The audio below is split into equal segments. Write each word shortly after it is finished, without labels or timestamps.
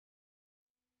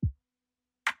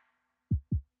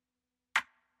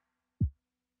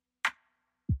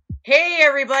Hey,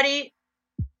 everybody.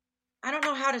 I don't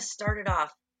know how to start it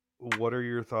off. What are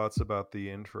your thoughts about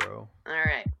the intro? All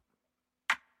right.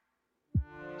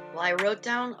 Well, I wrote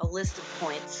down a list of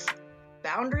points.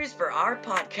 Boundaries for our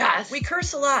podcast. We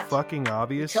curse a lot. Fucking We tell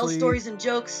obviously. stories and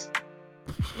jokes.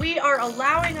 We are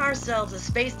allowing ourselves a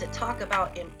space to talk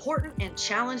about important and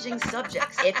challenging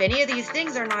subjects. If any of these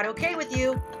things are not okay with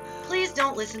you, please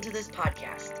don't listen to this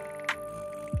podcast.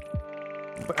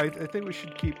 But I think we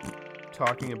should keep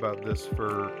talking about this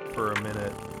for a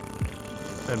minute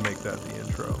and make that the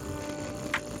intro.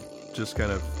 Just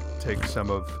kind of take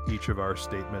some of each of our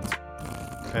statements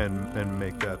and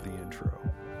make that the intro.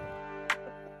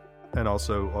 And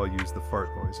also, I'll use the fart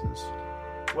noises.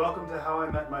 Welcome to How I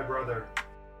Met My Brother.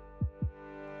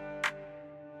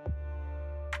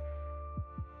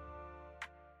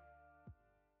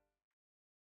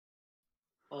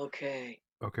 Okay.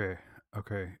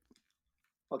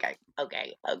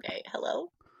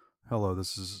 Hello,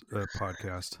 this is a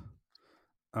podcast.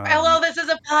 Hello, this is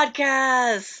a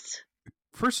podcast.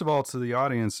 First of all, to the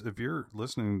audience, if you're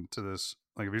listening to this,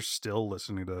 like if you're still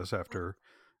listening to this after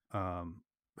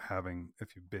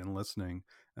if you've been listening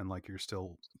and like you're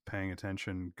still paying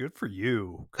attention, good for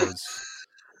you, because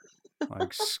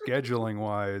like scheduling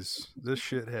wise, this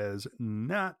shit has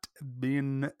not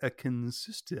been a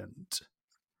consistent.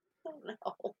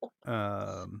 Oh,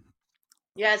 no.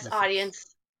 Yes, this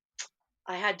audience.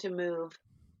 I had to move.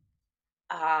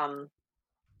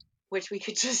 Which we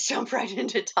could just jump right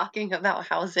into talking about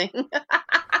housing.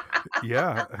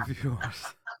 Yeah, if you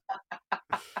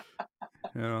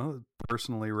want,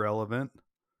 personally relevant.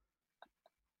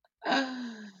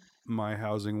 My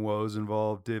housing woes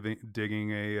involved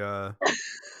digging a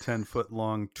 10-foot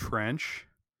long trench,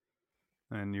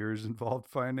 and yours involved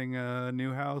finding a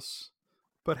new house.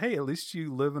 But hey, at least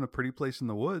you live in a pretty place in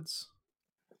the woods.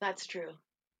 That's true.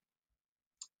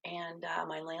 And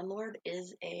my landlord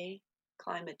is a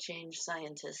climate change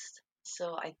scientist,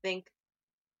 so I think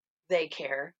they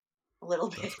care a little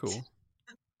bit. That's cool.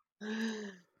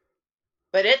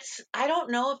 But I don't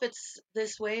know if it's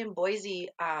this way in Boise.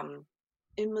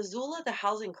 In Missoula, the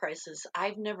housing crisis,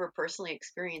 I've never personally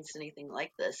experienced anything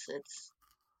like this.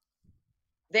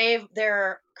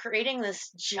 They're creating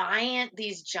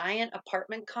these giant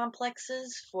apartment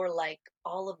complexes for like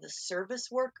all of the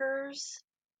service workers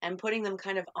and putting them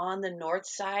kind of on the north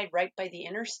side right by the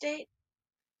interstate.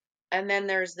 And then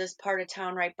there's this part of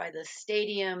town right by the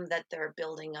stadium that they're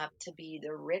building up to be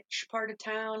the rich part of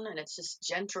town, and it's just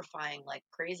gentrifying like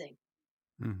crazy.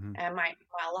 Mm-hmm. And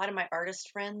a lot of my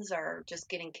artist friends are just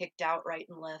getting kicked out right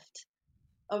and left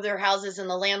of their houses, and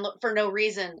the landlord for no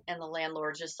reason, and the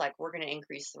landlord's just like, we're going to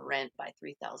increase the rent by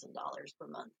 $3,000 per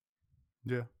month.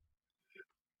 Yeah.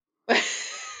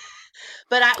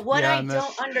 But I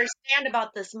don't understand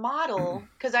about this model,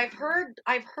 because I've heard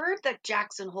that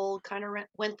Jackson Hole kind of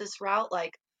went this route,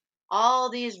 like all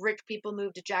these rich people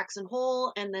moved to Jackson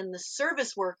Hole, and then the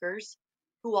service workers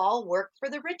who all work for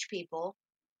the rich people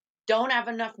don't have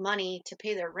enough money to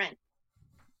pay their rent.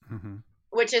 Mm-hmm.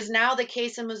 Which is now the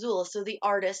case in Missoula. So the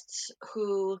artists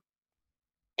who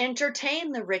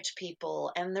entertain the rich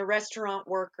people and the restaurant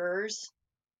workers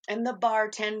and the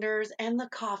bartenders and the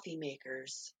coffee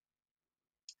makers,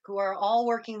 who are all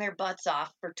working their butts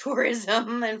off for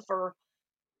tourism and for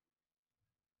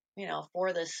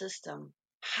the system.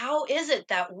 How is it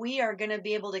that we are going to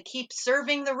be able to keep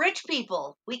serving the rich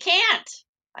people? We can't.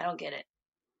 I don't get it.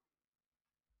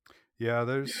 Yeah,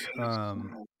 there's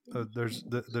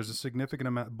a significant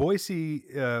amount. Boise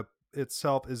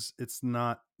itself it's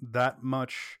not that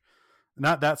much,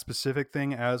 not that specific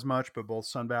thing as much, but both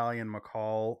Sun Valley and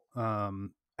McCall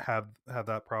have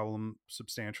that problem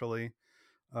substantially,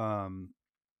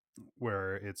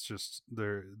 where it's just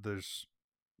there's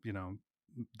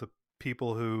the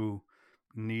people who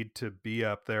need to be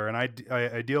up there, and I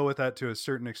deal with that to a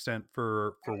certain extent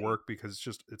for work, because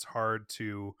it's hard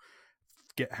to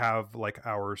have like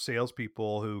our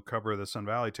salespeople who cover the Sun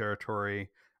Valley territory.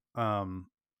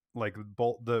 Like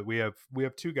both we have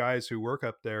two guys who work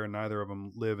up there, and neither of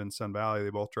them live in Sun Valley. They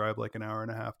both drive like an hour and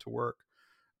a half to work.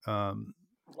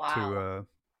 Wow.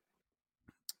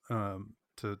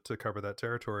 To cover that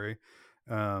territory.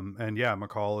 And yeah,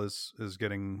 McCall is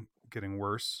getting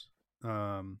worse.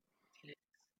 Where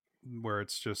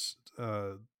it's just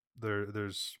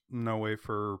there's no way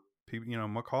for people.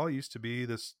 McCall used to be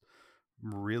this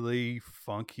really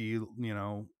funky,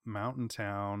 mountain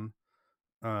town.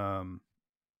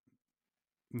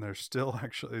 There's still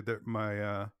actually there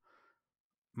my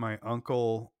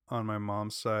uncle on my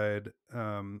mom's side,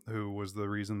 who was the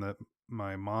reason that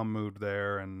my mom moved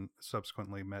there and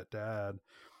subsequently met dad.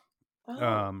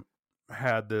 Oh.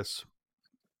 had this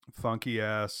funky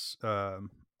ass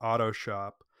auto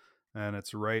shop, and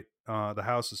it's right. The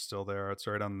house is still there. It's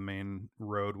right on the main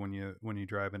road when you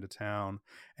drive into town,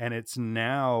 and it's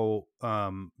now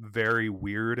very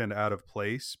weird and out of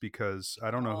place because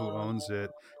I don't know who owns Oh,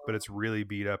 it, but it's really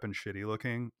beat up and shitty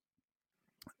looking.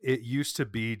 It used to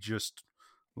be just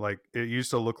like it used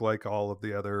to look like all of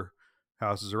the other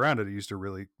houses around it. It used to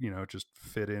really, just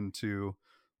fit into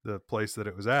the place that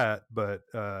it was at. But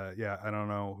yeah, I don't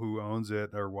know who owns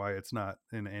it or why it's not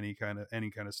in any kind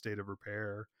of state of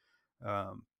repair.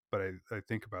 But I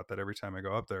think about that every time I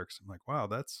go up there because I'm like, wow,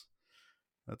 that's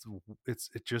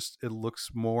it looks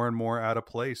more and more out of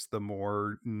place the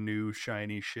more new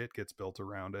shiny shit gets built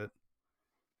around it.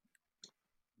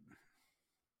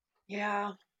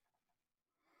 yeah.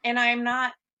 And I'm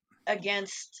not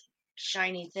against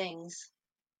shiny things.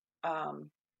 Um,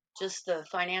 just the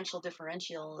financial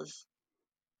differential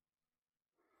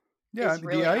Yeah, is I mean, the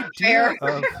really idea unfair.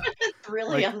 of It's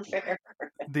really like unfair.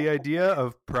 the idea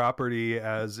of property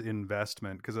as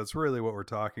investment, because that's really what we're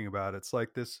talking about. It's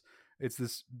like this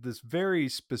very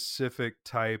specific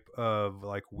type of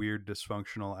like weird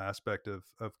dysfunctional aspect of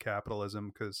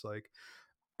capitalism, because like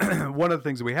one of the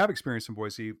things that we have experienced in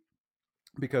Boise,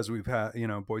 because we've had,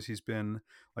 Boise's been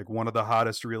like one of the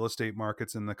hottest real estate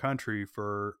markets in the country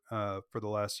for the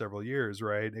last several years,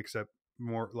 right? Except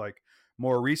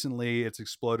more recently it's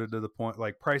exploded to the point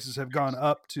like prices have gone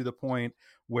up to the point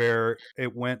where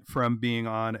it went from being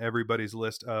on everybody's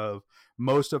list of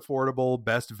most affordable,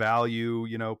 best value,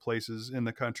 places in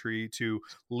the country to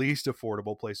least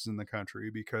affordable places in the country,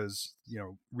 because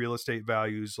real estate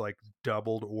values like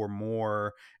doubled or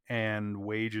more and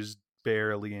wages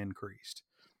barely increased.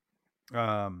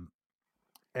 um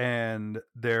and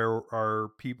there are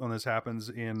people, and this happens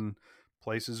in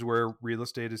places where real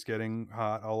estate is getting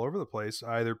hot all over the place,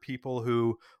 either people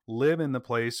who live in the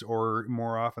place, or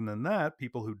more often than that,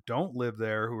 people who don't live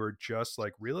there, who are just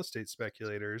like real estate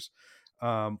speculators,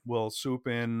 will swoop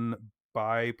in,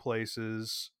 buy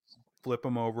places, flip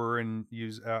them over, and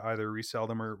use either resell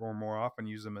them, or more often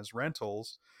use them as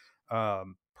rentals.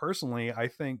 Personally, I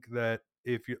think that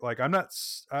if you like, I'm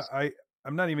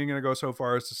not even going to go so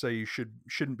far as to say you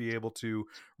shouldn't be able to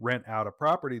rent out a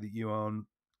property that you own,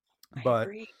 I but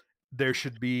agree. there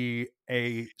should be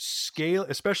a scale,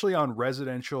 especially on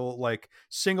residential, like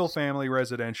single family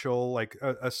residential, like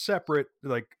a separate,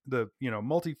 like the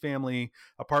multifamily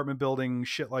apartment building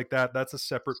shit like that. That's a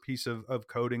separate piece of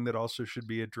coding that also should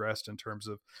be addressed in terms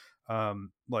of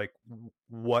like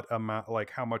what amount, like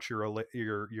how much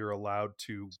you're allowed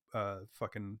to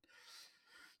fucking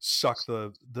suck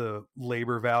the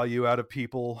labor value out of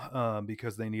people,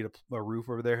 because they need a roof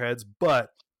over their heads. But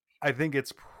I think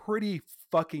it's pretty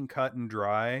fucking cut and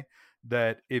dry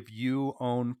that if you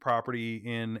own property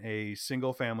in a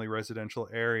single family residential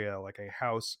area, like a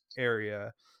house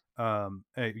area,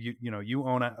 you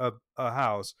own a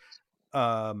house,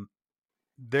 um,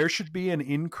 there should be an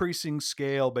increasing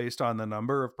scale based on the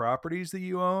number of properties that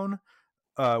you own,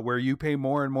 where you pay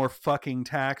more and more fucking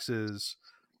taxes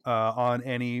on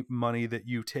any money that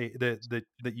you take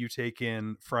that you take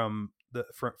in from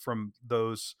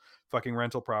those fucking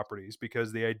rental properties,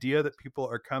 because the idea that people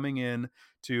are coming in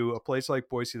to a place like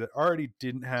Boise that already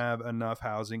didn't have enough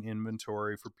housing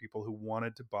inventory for people who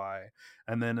wanted to buy,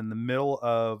 and then in the middle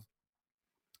of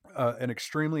an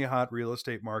extremely hot real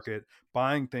estate market,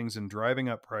 buying things and driving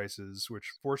up prices,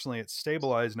 which fortunately it's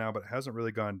stabilized now, but it hasn't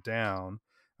really gone down.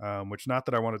 Which, not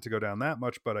that I want it to go down that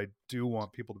much, but I do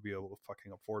want people to be able to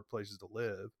fucking afford places to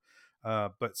live.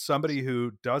 But somebody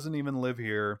who doesn't even live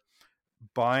here,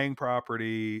 buying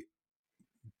property,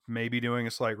 maybe doing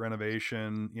a slight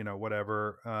renovation,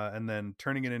 whatever, and then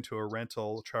turning it into a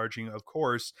rental, charging, of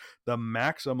course, the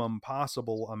maximum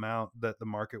possible amount that the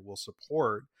market will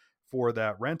support for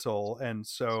that rental. And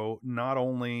so not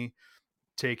only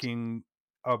taking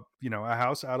a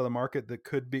house out of the market that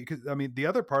could be, because I mean the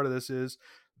other part of this is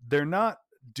they're not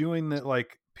doing that,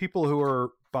 like people who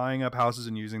are buying up houses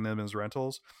and using them as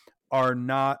rentals are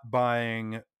not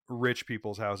buying rich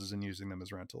people's houses and using them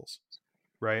as rentals,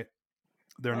 right?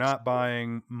 They're That's not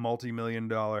buying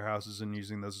multi-million-dollar houses and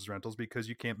using those as rentals, because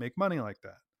you can't make money like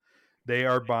that. They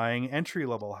are buying entry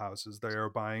level houses. They are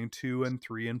buying 2 and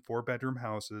 3 and 4 bedroom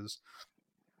houses,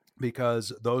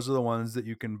 because those are the ones that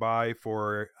you can buy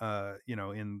for,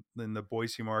 in the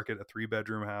Boise market. A 3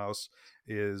 bedroom house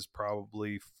is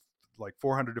probably like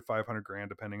 400 to 500 grand,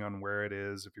 depending on where it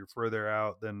is. If you're further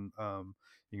out, then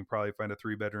you can probably find a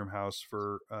 3 bedroom house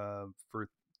for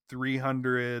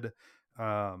 300.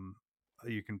 um,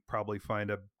 you can probably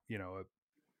find a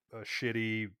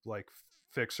shitty like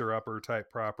fixer upper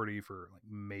type property for like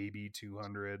maybe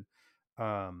 200.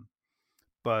 Um,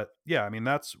 but yeah, I mean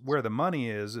that's where the money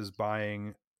is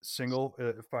buying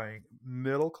buying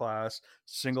middle class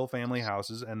single family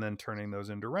houses and then turning those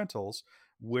into rentals,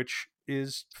 which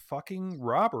is fucking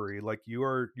robbery. Like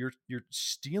you're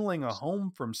stealing a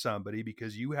home from somebody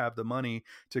because you have the money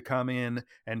to come in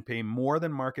and pay more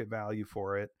than market value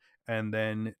for it and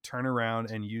then turn around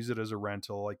and use it as a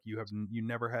rental. Like you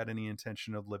never had any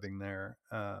intention of living there.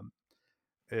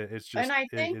 It's And just I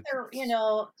think there,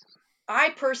 it's I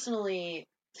personally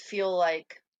feel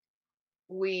like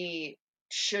we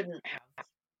shouldn't have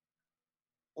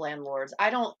landlords. I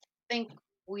don't think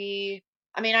we,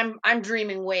 I mean, I'm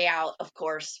dreaming way out, of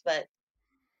course, but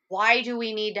why do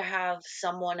we need to have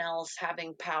someone else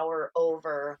having power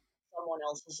over someone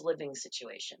else's living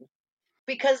situation?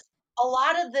 Because a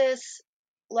lot of this,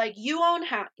 like you own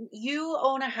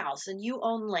a house and you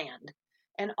own land,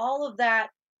 and all of that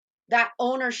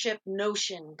ownership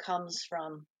notion comes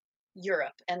from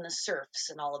Europe and the serfs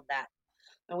and all of that.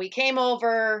 And we came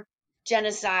over,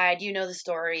 genocide, you know the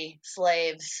story,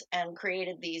 slaves, and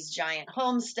created these giant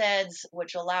homesteads,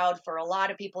 which allowed for a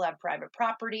lot of people to have private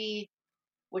property,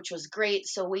 which was great.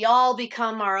 So we all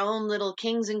become our own little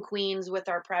kings and queens with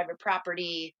our private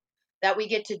property that we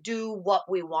get to do what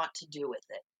we want to do with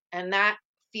it. And that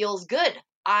feels good.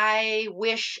 I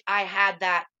wish I had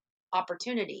that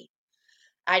opportunity.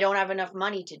 I don't have enough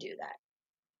money to do that.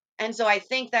 And so I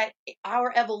think that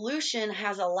our evolution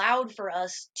has allowed for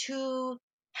us to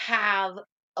have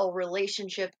a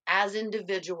relationship as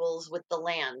individuals with the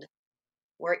land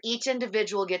where each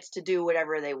individual gets to do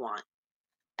whatever they want.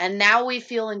 And now we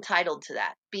feel entitled to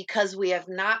that because we have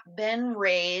not been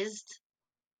raised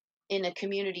in a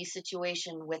community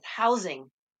situation with housing.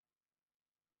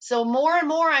 So more and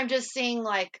more, I'm just seeing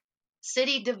like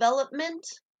city development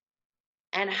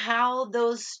and how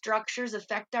those structures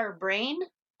affect our brain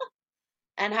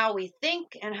and how we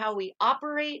think and how we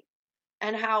operate,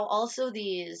 and how also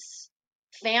these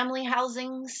family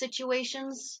housing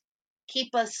situations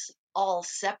keep us all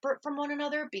separate from one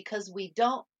another because we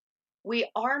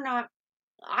are not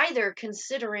either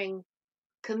considering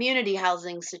community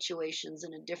housing situations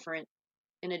in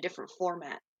a different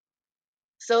format.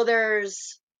 So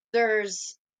there's there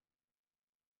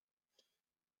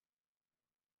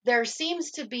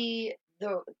seems to be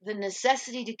the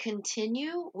necessity to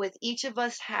continue with each of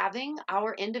us having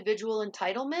our individual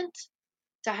entitlement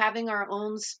to having our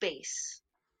own space.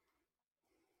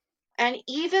 And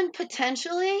even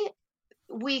potentially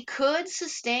we could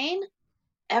sustain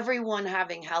everyone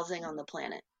having housing on the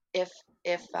planet if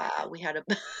we had a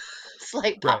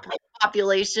slight right.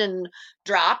 population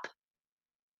drop.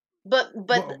 But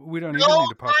Well, we don't even no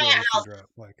need a giant population house, drop.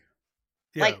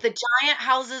 Yeah, like the giant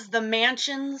houses, the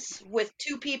mansions with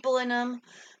two people in them,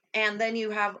 and then you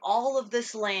have all of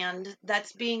this land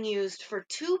that's being used for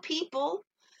two people.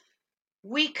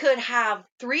 We could have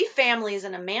three families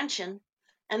in a mansion,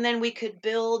 and then we could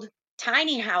build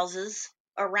tiny houses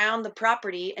around the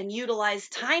property and utilize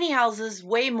tiny houses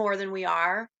way more than we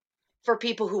are for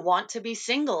people who want to be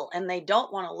single and they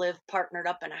don't want to live partnered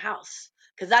up in a house.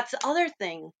 Because that's the other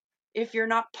thing. If you're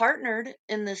not partnered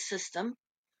in this system,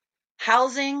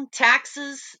 housing,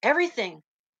 taxes, everything,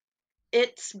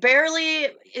 it's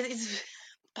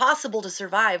possible to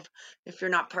survive if you're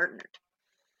not partnered.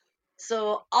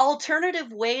 So,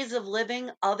 alternative ways of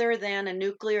living other than a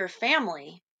nuclear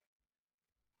family.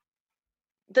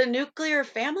 The nuclear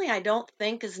family, I don't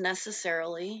think, is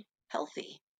necessarily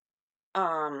healthy.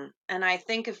 And I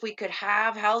think if we could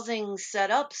have housing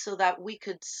set up so that we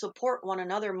could support one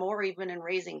another more, even in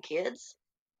raising kids,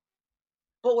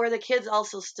 but where the kids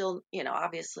also still,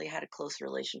 obviously had a close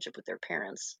relationship with their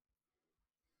parents.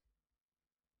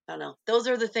 I don't know. Those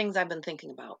are the things I've been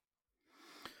thinking about.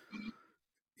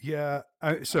 yeah.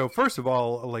 So first of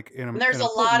all, like And there's an a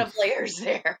lot important of layers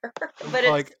there, but it's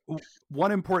like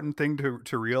one important thing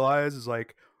to realize is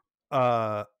like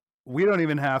uh we don't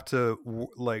even have to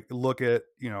like look at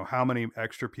how many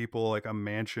extra people like a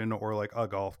mansion or like a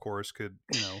golf course could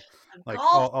a like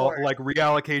golf all course. like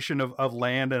reallocation of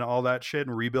land and all that shit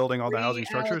and rebuilding all the housing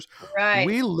structures. Right.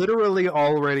 We literally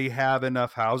already have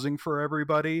enough housing for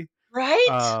everybody. Right?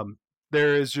 um,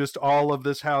 there is just all of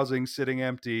this housing sitting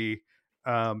empty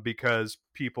because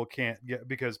people can't get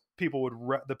because people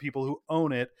the people who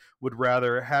own it would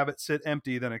rather have it sit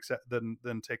empty than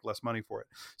take less money for it.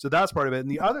 So that's part of it.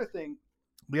 And the other thing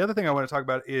I want to talk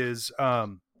about is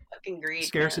Fucking greed, man.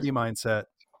 scarcity mindset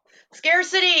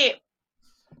Scarcity.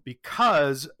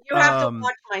 because You have to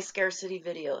watch my scarcity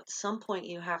video. At some point,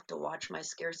 you have to watch my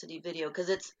scarcity video because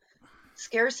it's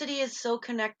scarcity is so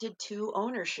connected to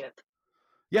ownership.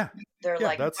 Yeah. They're Yeah,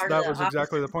 like that's part of that the was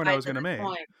exactly opposite the point I sides was of going to the make.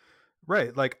 coin.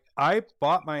 Right. Like I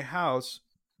bought my house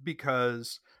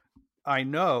because I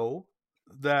know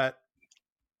that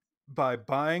by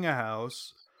buying a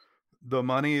house, the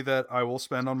money that I will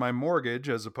spend on my mortgage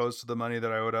as opposed to the money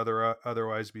that I would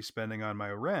otherwise be spending on my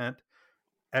rent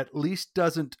at least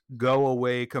doesn't go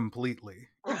away completely,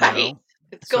 you Right. know?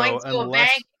 It's going So to a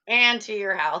bank unless and to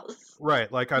your house.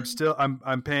 right, like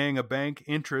I'm paying a bank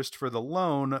interest for the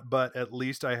loan, but at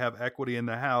least I have equity in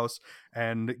the house.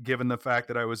 And given the fact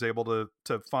that I was able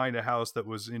to find a house that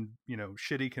was in, you know,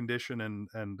 shitty condition and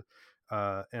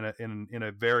in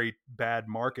a very bad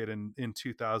market in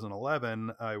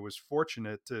 2011, I was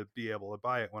fortunate to be able to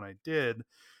buy it when I did.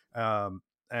 Um,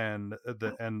 and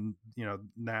you know,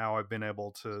 now I've been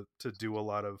able to do a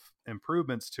lot of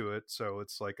improvements to it, so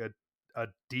it's like a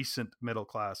decent middle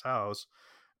class house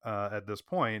at this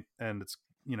point, and it's,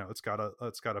 you know, it's got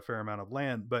a fair amount of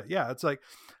land. But yeah, it's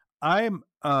I'm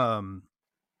um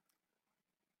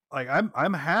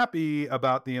I'm happy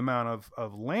about the amount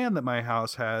of land that my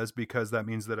house has, because that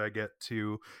means that I get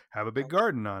to have a big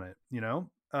garden on it, you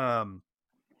know.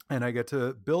 And I get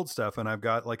to build stuff, and I've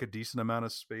got like a decent amount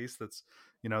of space that's,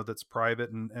 you know, that's private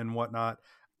and whatnot.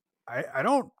 I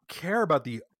don't care about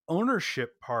the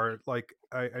ownership part. Like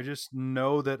I just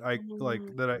know that I like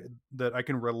Mm, that I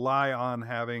can rely on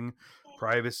having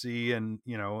privacy and,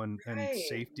 you know, and right.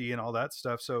 safety and all that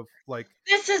stuff. So like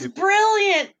This is if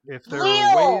brilliant, if there are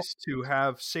Leo. ways to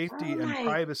have Oh safety and my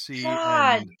privacy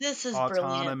God, and this is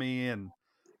brilliant. autonomy and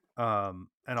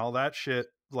all that shit,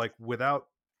 like without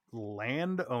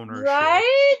land ownership,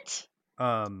 Right?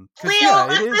 because yeah, Leo,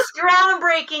 it this is is.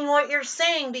 groundbreaking what you're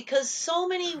saying, because so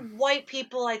many white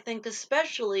people, I think,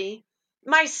 especially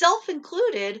myself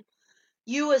included,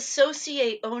 you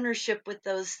associate ownership with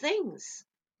those things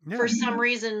for Yeah, some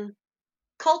reason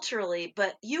culturally.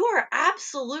 But you are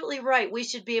absolutely right. We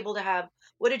should be able to have,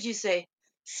 what did you say?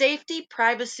 Safety,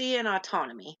 privacy, and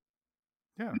autonomy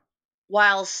yeah.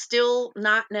 while still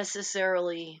not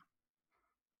necessarily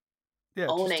Yeah,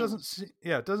 it just owning.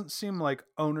 yeah, it doesn't seem like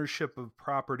ownership of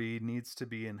property needs to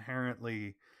be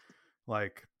inherently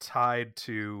like tied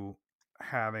to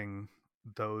having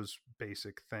those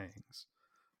basic things.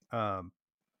 Um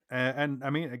and I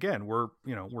mean, again, we're,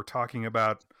 you know, we're talking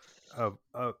about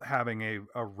having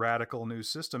a radical new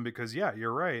system, because yeah,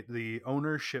 you're right, the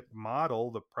ownership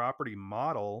model, the property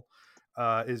model,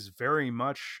 is very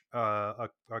much a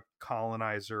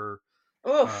colonizer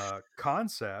Oof.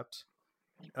 concept,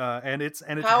 and it's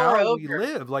Power how we over.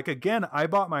 live. Like again, I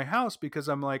bought my house because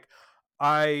I'm like,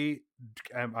 I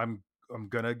am I'm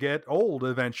gonna get old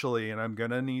eventually, and I'm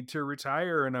gonna need to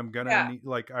retire, and I'm gonna Yeah. need,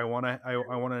 like, I want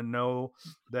to know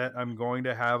that I'm going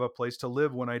to have a place to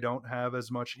live when I don't have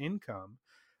as much income,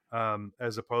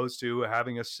 as opposed to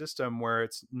having a system where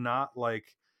it's not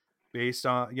like based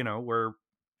on, you know, where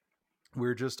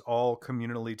we're just all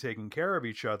communally taking care of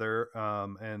each other,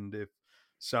 and if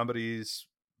somebody's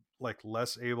like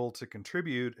less able to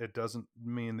contribute, it doesn't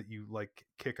mean that you like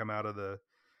kick them out of the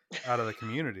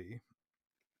community.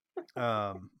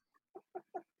 um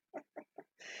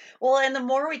Well, and the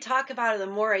more we talk about it, the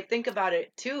more I think about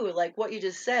it too. Like what you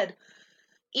just said,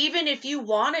 even if you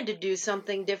wanted to do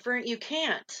something different, you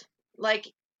can't.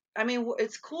 Like, I mean,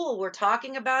 it's cool. We're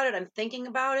talking about it. I'm thinking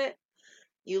about it.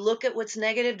 You look at what's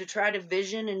negative to try to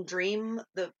vision and dream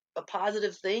a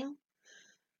positive thing,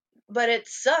 but it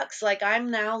sucks. Like,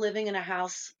 I'm now living in a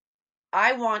house.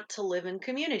 I want to live in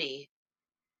community.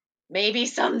 Maybe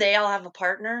someday I'll have a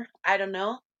partner. I don't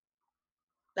know.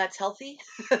 That's healthy.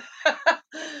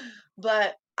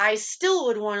 But I still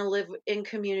would want to live in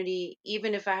community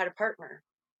even if I had a partner,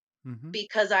 hmm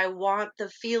because I want the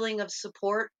feeling of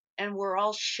support and we're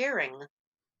all sharing.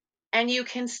 And you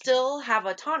can still have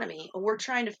autonomy. We're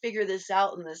trying to figure this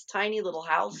out in this tiny little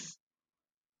house.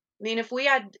 I mean, if we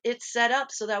had it set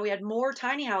up so that we had more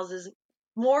tiny houses,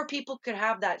 more people could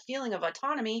have that feeling of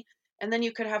autonomy. And then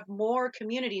you could have more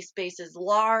community spaces,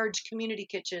 large community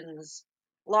kitchens,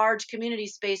 large community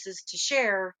spaces to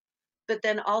share, but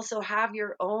then also have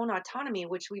your own autonomy,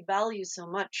 which we value so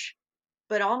much,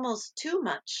 but almost too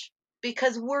much,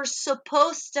 because we're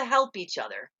supposed to help each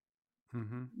other.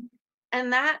 hmm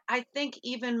And that, I think,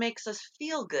 even makes us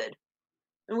feel good.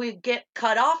 And we get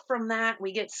cut off from that.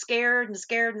 We get scared and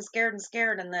scared and scared and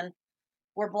scared. And then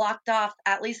we're blocked off.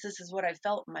 At least this is what I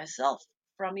felt myself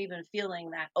from even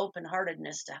feeling that open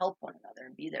heartedness to help one another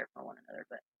and be there for one another.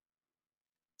 But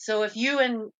so if you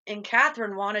and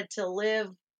Catherine wanted to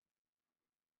live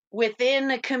within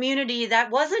a community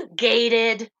that wasn't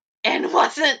gated and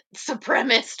wasn't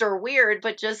supremacist or weird,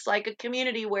 but just like a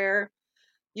community where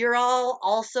you're all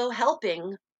also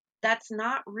helping, that's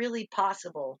not really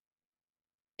possible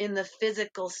in the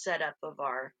physical setup of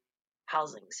our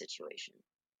housing situation.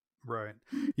 Right.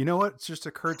 You know what just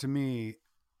occurred to me?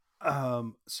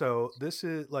 So this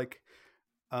is like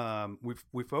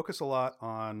we focus a lot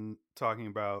on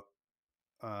talking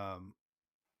um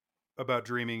about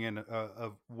dreaming and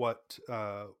of what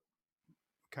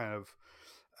kind of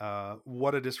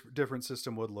what a different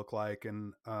system would look like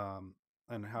and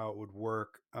how it would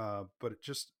work. But it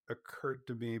just occurred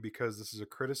to me because this is a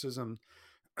criticism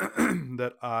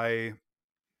that I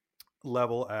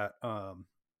level at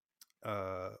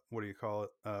what do you call it,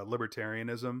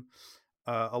 libertarianism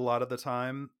a lot of the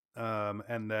time,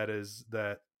 and that is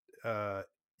that uh,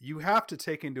 you have to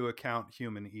take into account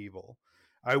human evil.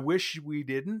 I wish we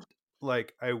didn't.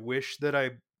 Like, I wish that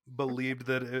I believed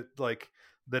that it like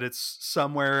that it's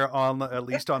somewhere on at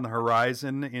least on the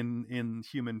horizon in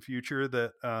human future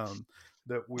that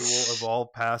that we will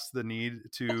evolve past the need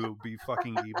to be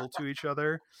fucking evil to each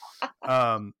other.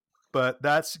 um but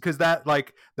that's because that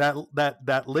like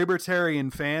that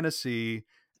libertarian fantasy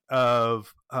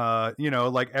of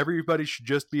like everybody should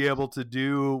just be able to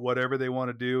do whatever they want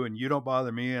to do, and you don't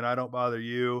bother me and I don't bother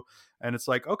you, and it's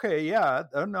like, okay, yeah,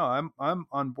 no, I'm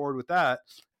on board with that,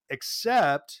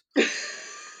 except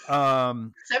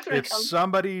Except when it if comes,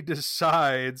 somebody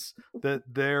decides that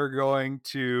they're going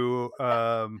to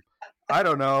I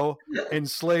don't know,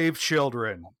 enslave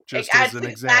children, just as that's an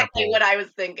exactly what example. I was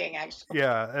thinking, actually.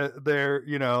 Yeah, they're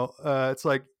it's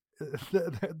like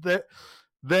Or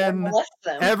then molest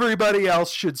them. everybody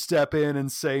else should step in and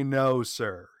say, no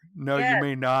sir, no, you Yes.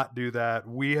 may not do that.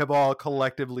 We have all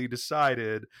collectively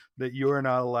decided that you are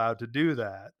not allowed to do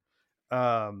that.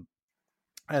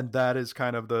 And that is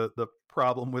kind of the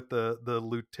problem with the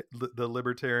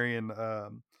libertarian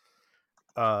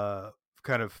uh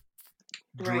kind of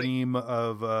Right. dream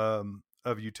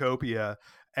of utopia.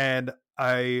 And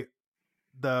I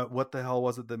the what the hell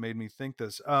was it that made me think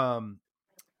this?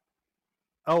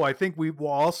 Oh, I think we will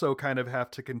also kind of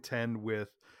have to contend with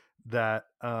that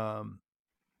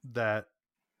that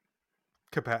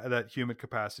that human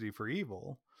capacity for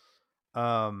evil.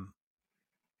 Um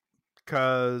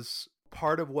Because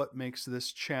part of what makes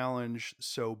this challenge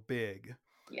so big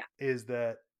Yeah. is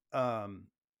that um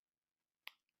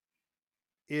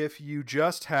if you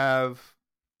just have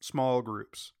small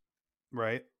groups,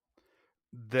 right,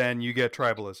 then you get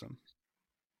tribalism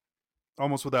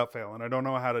almost without fail. And I don't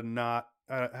know how to not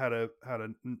how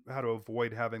to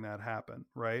avoid having that happen,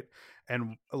 right?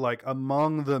 And like,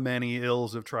 among the many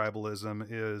ills of tribalism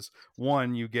is,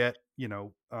 one, you get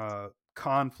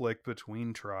conflict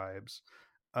between tribes,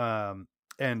 um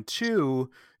and two,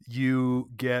 you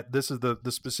get, this is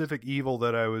the specific evil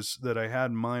that I had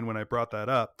in mind when I brought that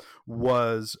up,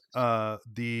 was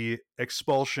the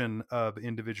expulsion of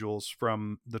individuals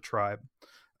from the tribe.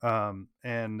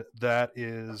 And that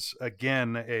is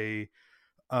again a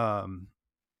um,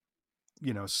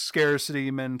 scarcity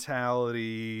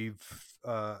mentality,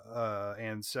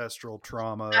 ancestral That's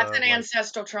trauma, an like,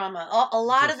 ancestral trauma. A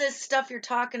lot of just, this stuff you're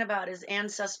talking about is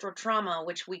ancestral trauma,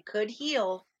 which we could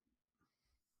heal.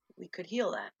 We could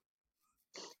heal that.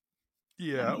 I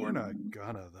yeah, we're not mean,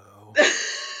 gonna though.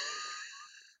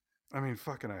 I mean,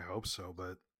 fucking, I hope so,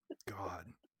 but God,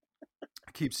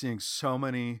 I keep seeing so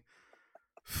many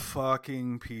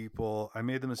fucking people. I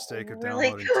made the mistake of really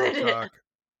downloading good. TikTok.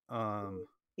 um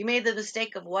You made the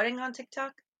mistake of whatting on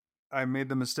TikTok? I made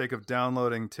the mistake of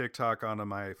downloading TikTok onto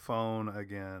my phone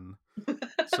again.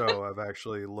 So I've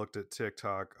actually looked at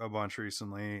TikTok a bunch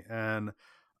recently. And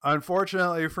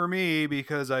unfortunately for me,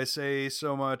 because I say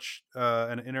so much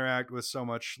and interact with so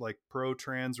much like pro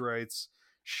trans rights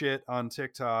shit on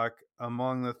TikTok,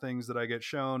 among the things that I get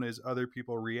shown is other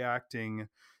people reacting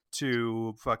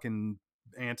to fucking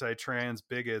anti trans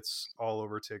bigots all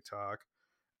over TikTok.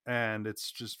 And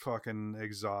it's just fucking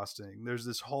exhausting. There's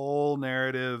this whole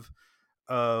narrative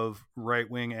of right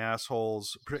wing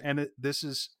assholes. And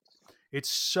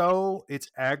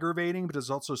it's aggravating, but it's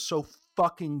also so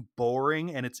fucking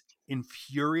boring, and it's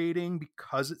infuriating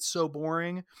because it's so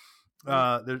boring.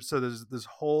 There's this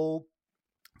whole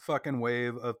fucking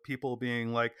wave of people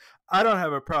being like, I don't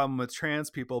have a problem with trans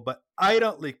people, but I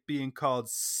don't like being called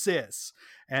cis,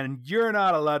 and you're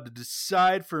not allowed to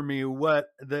decide for me what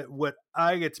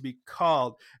I get to be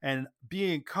called, and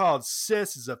being called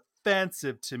cis is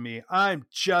offensive to me. I'm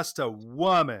just a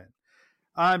woman.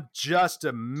 I'm just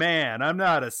a man. I'm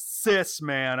not a cis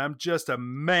man. I'm just a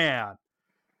man.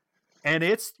 And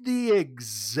it's the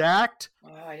exact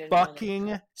Oh, I didn't know that.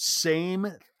 fucking same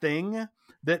thing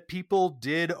that people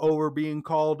did over being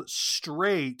called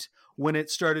straight when it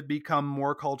started to become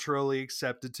more culturally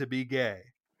accepted to be gay.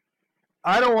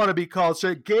 I don't want to be called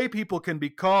straight. Gay people can be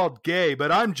called gay,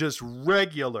 but I'm just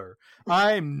regular.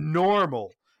 I'm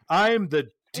normal. I'm the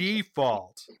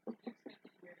default.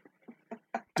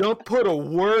 Don't put a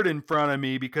word in front of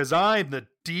me because I'm the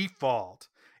default.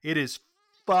 It is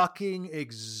fucking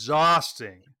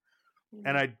exhausting.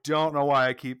 And I don't know why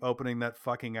I keep opening that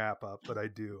fucking app up, but I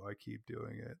do. I keep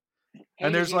doing it.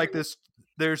 And Hey, dude.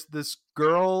 there's this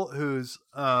girl who's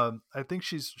I think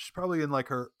she's probably in like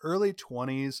her early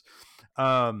 20s,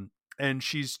 and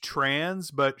she's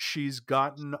trans, but she's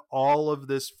gotten all of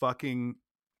this fucking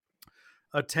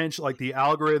attention. Like the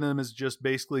algorithm is just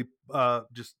basically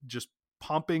just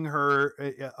pumping her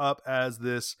up as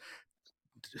this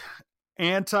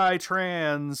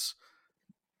anti-trans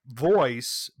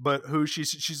voice, but who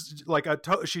she's like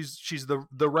she's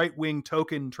the right wing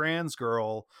token trans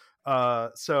girl.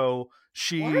 So What?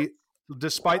 she,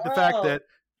 despite the fact Whoa.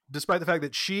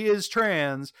 that she is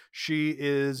trans, she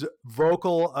is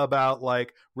vocal about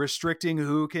like restricting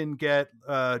who can get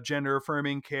gender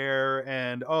affirming care,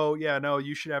 and oh yeah, no,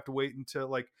 you should have to wait until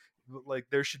like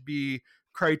there should be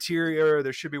criteria, or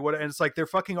there should be what, and it's like there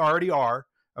fucking already are.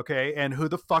 Okay, and who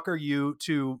the fuck are you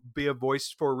to be a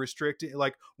voice for restricting?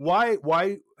 Like,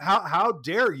 how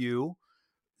dare you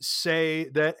say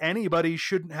that anybody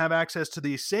shouldn't have access to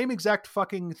the same exact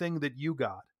fucking thing that you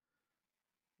got?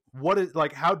 What is,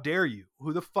 like, how dare you?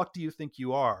 Who the fuck do you think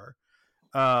you are?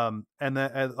 And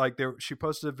then like there, she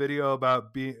posted a video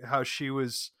about being how she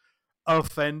was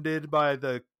offended by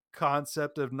the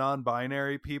concept of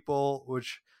non-binary people,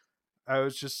 which I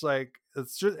was just like,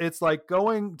 it's like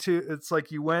going to, it's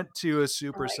like you went to a Oh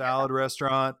super my salad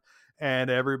restaurant and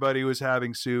everybody was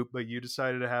having soup, but you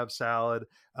decided to have salad.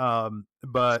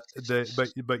 But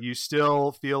you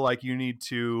still feel like you need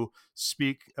to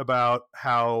speak about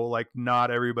how like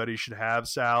not everybody should have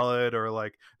salad, or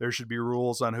like there should be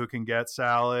rules on who can get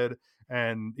salad.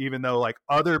 And even though like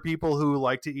other people who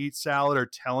like to eat salad are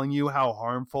telling you how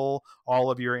harmful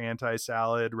all of your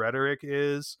anti-salad rhetoric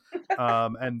is,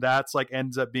 and that's like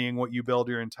ends up being what you build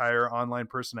your entire online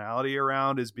personality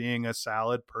around, is being a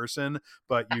salad person,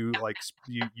 but you like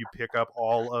you pick up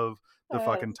all of the God.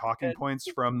 fucking talking Good. points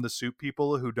from the soup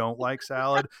people who don't like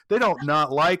salad. They don't not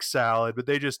like salad, but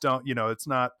they just don't, it's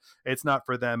not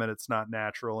for them, and it's not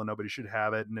natural, and nobody should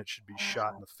have it, and it should be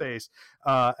shot in the face.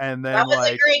 And That then was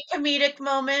a like great comedic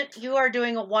moment. You are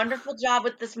doing a wonderful job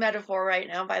with this metaphor right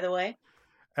now, by the way.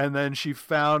 and then she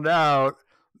found out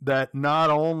that not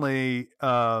only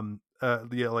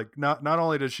like not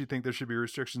only does she think there should be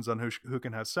restrictions on who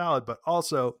can have salad, but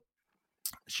also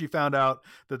she found out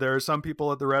that there are some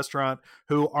people at the restaurant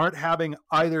who aren't having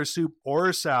either soup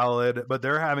or salad, but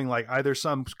they're having like either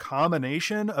some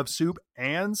combination of soup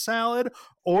and salad,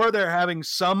 or they're having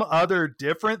some other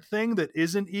different thing that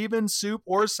isn't even soup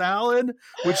or salad,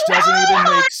 which doesn't even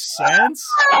make sense,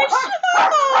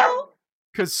 Oh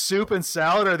because soup and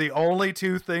salad are the only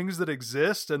two things that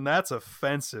exist, and that's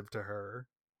offensive to her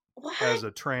what? as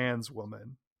a trans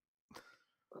woman.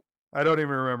 I don't even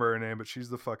remember her name, but she's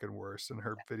the fucking worst, and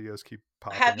her videos keep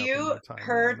Have popping up in you my timeline.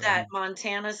 heard that And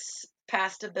Montana's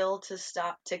passed a bill to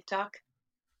stop TikTok?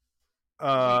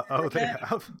 Have you oh, heard they that?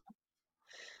 have.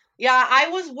 Yeah, I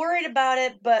was worried about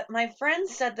it, but my friend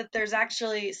said that there's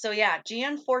actually, so yeah,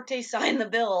 Gianforte signed the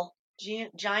bill.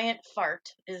 Giant Fart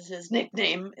is his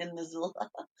nickname in the Zilla.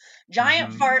 Giant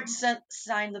Mm-hmm. Fart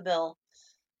signed the bill.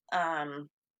 Um,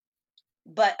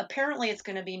 but apparently it's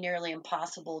going to be nearly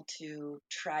impossible to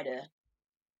try to,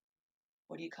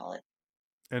 what do you call it?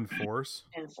 Enforce.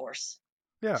 Enforce.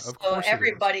 Yeah, of So course it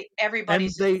is. everybody's And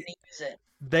just going to use it.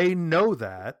 they know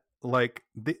that. Like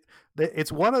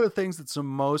it's one of the things that's the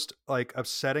most like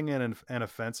upsetting and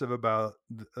offensive about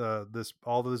this,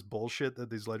 all of this bullshit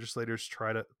that these legislators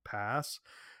try to pass,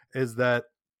 is that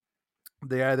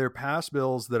they either pass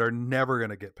bills that are never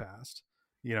going to get passed,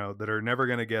 that are never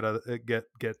going to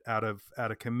get out of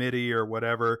committee or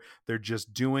whatever. They're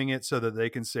just doing it so that they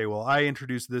can say, well, I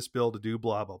introduced this bill to do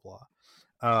blah blah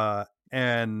blah.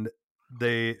 And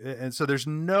so there's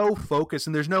no focus,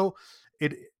 and there's no,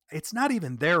 it it's not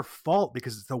even their fault,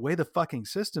 because it's the way the fucking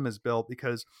system is built,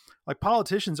 because like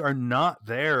politicians are not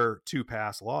there to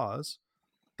pass laws.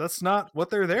 That's not what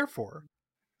they're there for.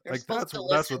 They're Like supposed to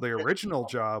that's listen what the to original people.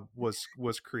 job was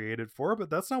created for, but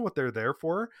that's not what they're there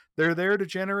for. They're there to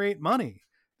generate money.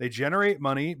 They generate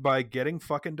money by getting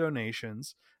fucking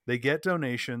donations. They get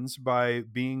donations by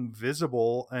being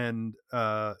visible and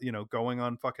going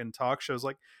on fucking talk shows.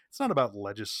 Like, it's not about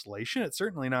legislation. It's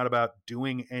certainly not about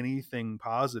doing anything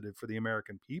positive for the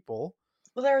American people.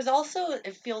 Well,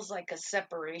 it feels like a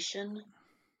separation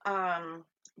um,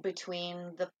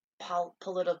 between the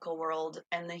political world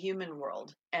and the human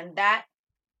world. And that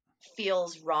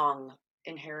feels wrong,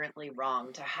 inherently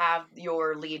wrong, to have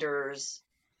your leaders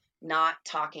not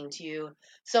talking to you.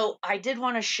 So I did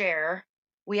want to share,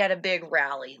 we had a big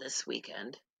rally this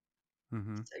weekend.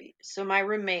 Mm-hmm. So my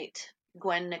roommate,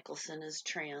 Gwen Nicholson, is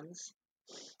trans,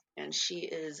 and she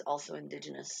is also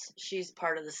indigenous. She's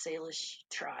part of the Salish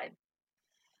tribe,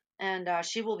 and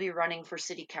she will be running for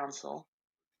city council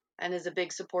and is a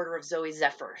big supporter of Zoe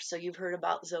Zephyr. So you've heard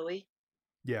about Zoe?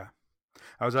 Yeah.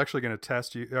 I was actually going to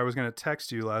test you. I was going to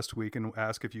text you last week and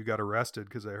ask if you got arrested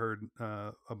because I heard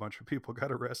a bunch of people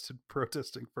got arrested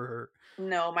protesting for her.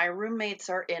 No, my roommates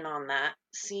are in on that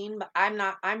scene, but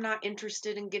I'm not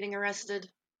interested in getting arrested.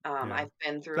 Yeah. I've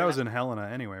been through That was enough. in Helena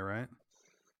anyway, right?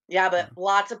 Yeah, but Yeah.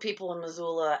 lots of people in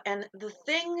Missoula. And the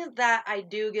thing that I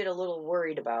do get a little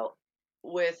worried about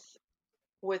with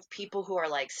people who are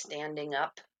like standing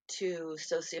up to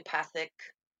sociopathic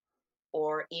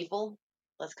or evil,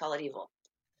 let's call it evil,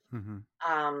 Mm-hmm.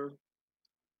 um,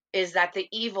 is that the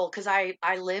evil, because I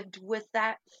lived with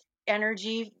that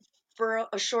energy for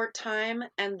a short time,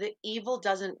 and the evil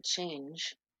doesn't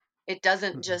change. It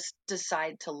doesn't Mm-hmm. just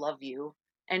decide to love you,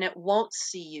 and it won't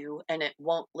see you, and it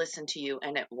won't listen to you,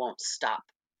 and it won't stop.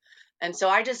 And so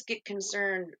I just get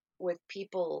concerned with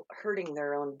people hurting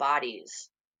their own bodies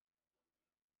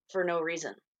for no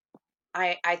reason.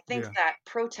 I think Yeah. that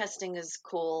protesting is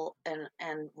cool,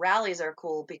 and rallies are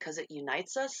cool because it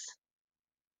unites us.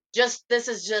 Just this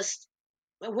is just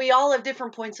we all have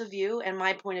different points of view, and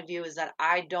my point of view is that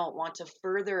I don't want to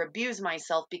further abuse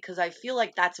myself because I feel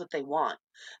like that's what they want.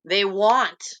 They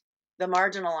want the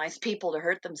marginalized people to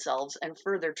hurt themselves and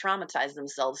further traumatize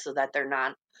themselves so that they're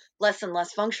not less and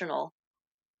less functional.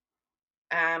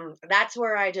 That's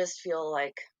where I just feel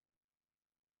like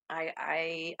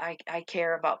I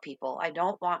care about people. I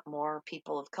don't want more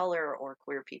people of color or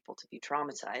queer people to be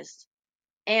traumatized.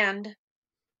 And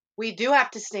we do have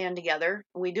to stand together.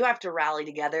 We do have to rally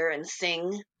together and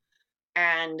sing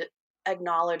and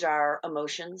acknowledge our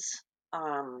emotions,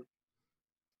 um,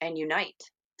 and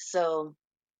unite. So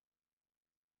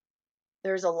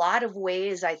there's a lot of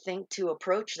ways I think to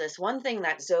approach this. One thing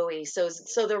that Zoe, so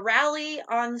the rally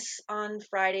on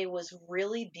Friday was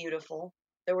really beautiful.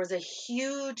 There was a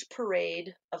huge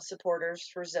parade of supporters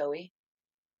for Zoe,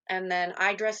 and then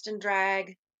I dressed in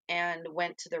drag and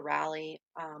went to the rally.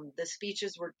 The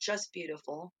speeches were just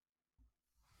beautiful.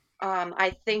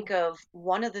 I think of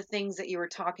one of the things that you were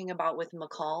talking about with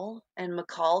McCall, and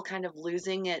McCall kind of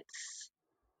losing its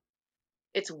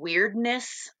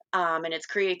weirdness, and its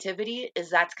creativity, is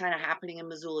that's kind of happening in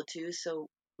Missoula too. So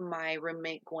my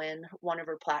roommate Gwen, one of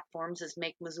her platforms is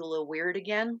make Missoula weird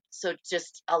again. So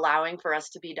just allowing for us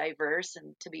to be diverse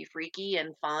and to be freaky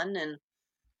and fun,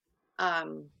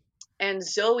 um and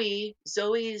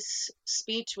Zoe's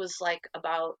speech was like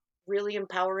about really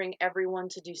empowering everyone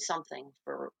to do something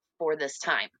for this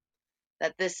time,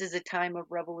 that this is a time of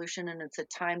revolution and it's a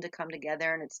time to come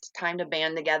together and it's time to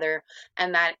band together.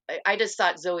 And that I just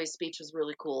thought Zoe's speech was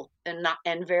really cool and not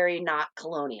and very not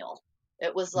colonial.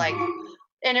 It was like, Mm-hmm.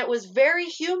 and it was very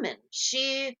human.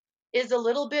 She is a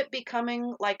little bit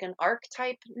becoming like an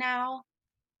archetype now,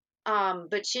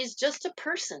 but she's just a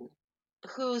person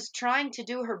who's trying to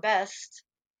do her best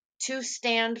to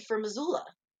stand for Missoula,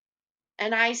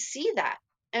 and I see that.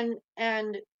 And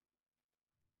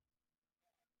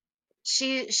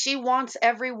she wants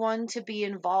everyone to be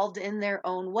involved in their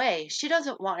own way. She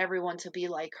doesn't want everyone to be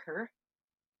like her.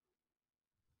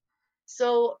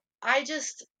 So I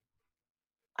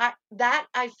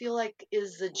feel like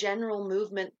is the general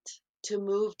movement to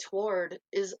move toward,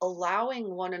 is allowing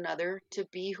one another to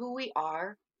be who we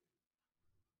are.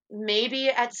 Maybe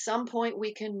at some point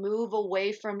we can move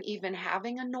away from even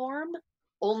having a norm,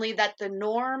 only that the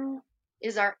norm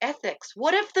is our ethics.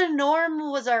 What if the norm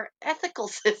was our ethical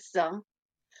system?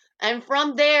 And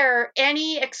from there,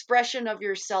 any expression of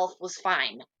yourself was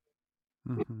fine.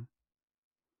 Mm-hmm.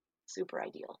 Super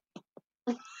ideal.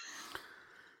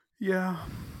 Yeah.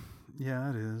 Yeah,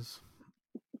 it is.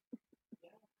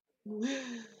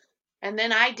 And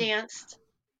then I danced.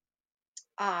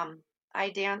 I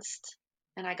danced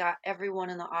and I got everyone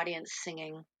in the audience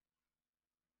singing.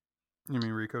 You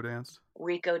mean Rico danced?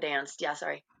 Rico danced. Yeah,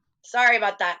 sorry. Sorry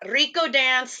about that. Rico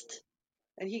danced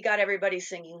and he got everybody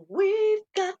singing, "We've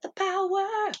got the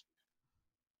power."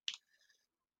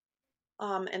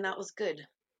 And that was good.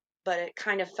 But it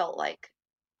kind of felt like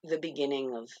the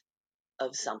beginning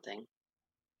of something,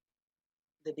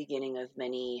 the beginning of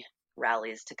many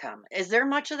rallies to come. Is there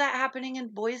much of that happening in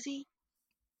Boise?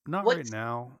 Not right What's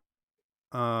now.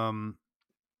 Um,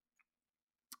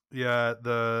 yeah,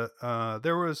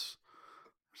 there was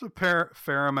there's a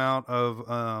fair amount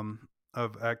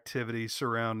of activity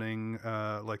surrounding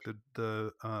like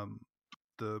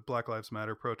the Black Lives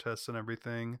Matter protests and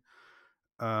everything.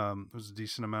 There was a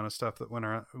decent amount of stuff that went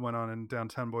on in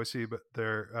downtown Boise, but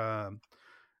there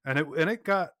and it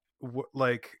got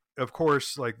like, of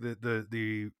course, like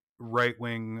the right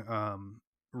wing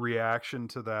reaction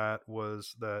to that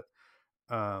was that,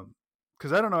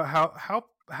 because I don't know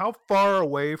how far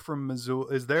away from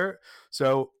Missoula is there.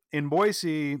 So in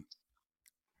Boise,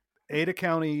 Ada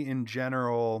County in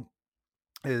general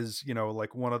is,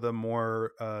 like one of the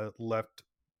more left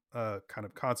kind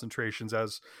of concentrations,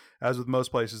 as with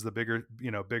most places. The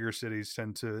bigger cities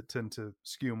tend to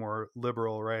skew more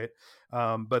liberal, right?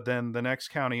 But then the next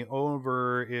county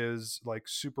over is like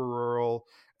super rural,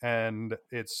 and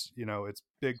it's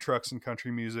big trucks and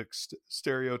country music,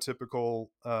 stereotypical,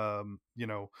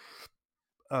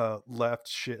 left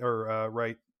shit, or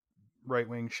right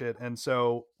wing shit. And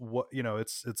so what,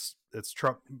 it's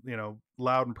Trump,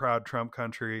 loud and proud Trump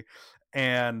country.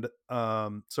 And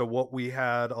so what we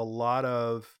had a lot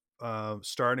of,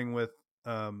 starting with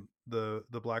the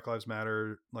Black Lives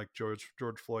Matter, like George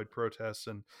Floyd protests,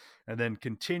 and then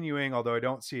continuing, although I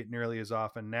don't see it nearly as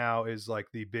often now, is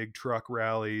like the big truck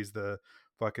rallies, the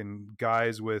fucking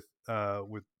guys with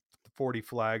 40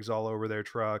 flags all over their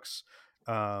trucks,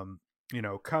 um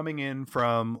coming in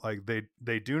from, like,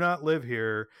 they do not live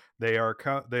here. They are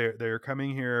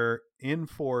coming here in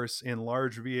force, in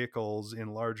large vehicles,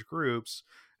 in large groups,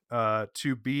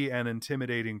 to be an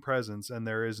intimidating presence, and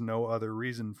there is no other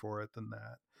reason for it than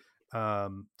that.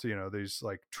 So there's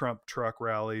like Trump truck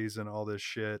rallies and all this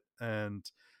shit,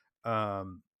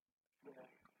 um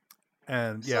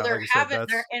and So yeah, there like I said, haven't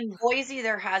there that's in Boise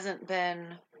there hasn't been,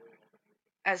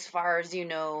 as far as you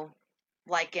know,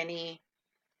 like any,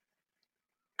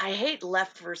 I hate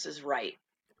left versus right,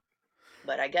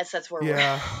 but I guess that's where we're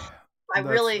yeah, I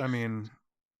that's, really I mean,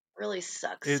 really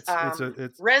sucks. it's Rez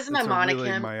it's a really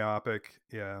Manicam, myopic,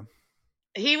 yeah.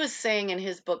 he was saying in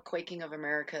his book Quaking of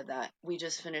America that we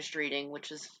just finished reading,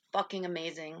 which is fucking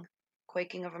amazing.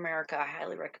 Quaking of America, I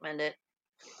highly recommend it.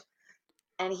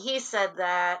 And he said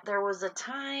that there was a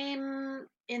time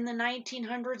in the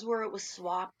 1900s where it was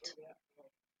swapped,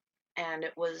 and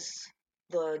it was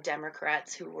the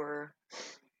Democrats who were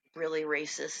really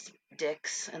racist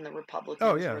dicks, and the Oh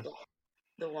Republicans were yeah.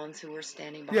 the ones who were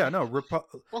standing Yeah, behind no,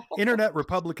 internet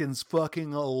Republicans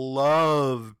fucking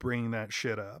love bringing that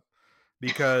shit up,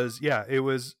 because yeah,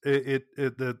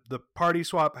 the party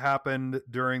swap happened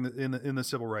during the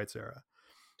civil rights era.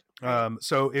 right?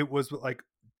 So it was like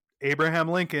Abraham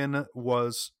Lincoln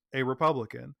was a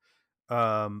Republican.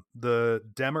 The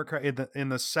Democrat in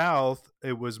the South,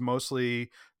 it was mostly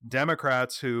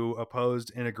Democrats who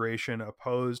opposed integration,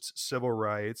 opposed civil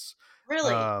rights.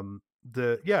 Really?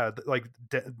 Like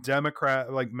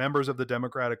Democrat, like members of the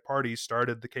Democratic Party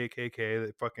started the KKK.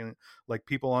 They fucking, like,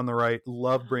 people on the right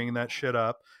love bringing that shit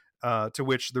up. To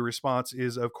which the response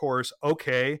is, of course,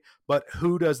 okay, but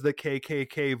who does the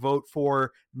KKK vote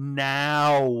for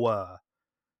now?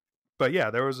 But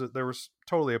yeah, there was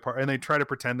totally a part, and they try to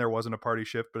pretend there wasn't a party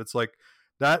shift, but it's like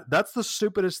that's the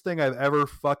stupidest thing I've ever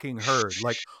fucking heard.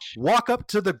 Like, walk up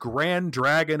to the Grand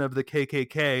Dragon of the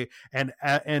KKK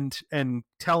and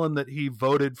tell him that he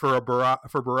voted for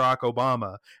Barack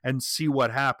Obama, and see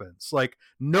what happens. Like,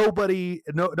 nobody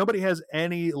has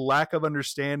any lack of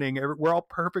understanding. We're all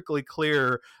perfectly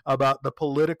clear about the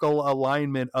political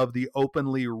alignment of the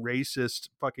openly racist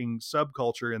fucking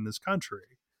subculture in this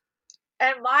country.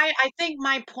 And I think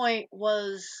my point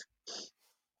was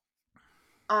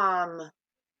um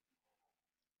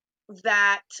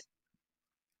that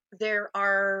there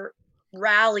are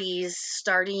rallies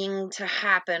starting to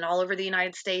happen all over the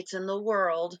United States and the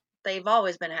world. They've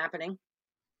always been happening.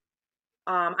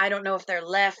 I don't know if they're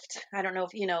left. I don't know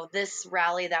if, this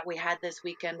rally that we had this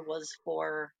weekend was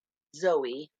for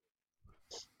Zoe,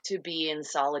 to be in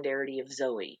solidarity of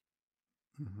Zoe.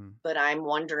 Mm-hmm. But I'm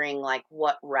wondering, like,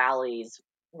 what rallies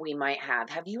we might have.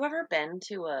 Have you ever been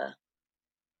to a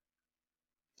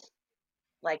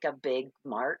big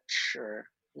march or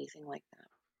anything like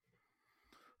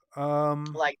that?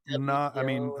 Like Not. I WTO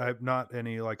mean, or I've not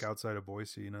any, like, outside of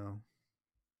Boise. No,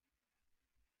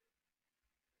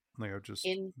 like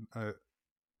in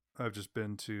I've just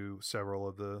been to several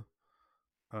of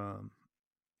um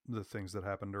the things that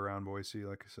happened around Boise.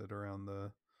 Like I said, around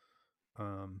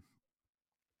um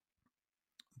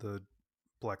the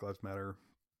Black Lives Matter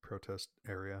protest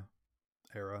era.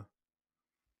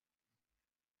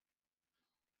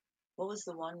 what was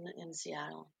the one in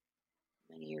Seattle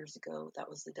many years ago? That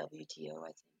was the WTO,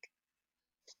 I think.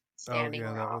 Oh Standing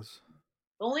yeah, that Rock. was.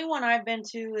 The only one I've been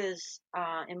to is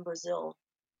in Brazil.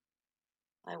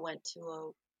 I went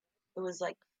to it was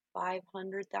like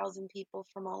 500,000 people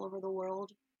from all over the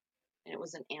world, and it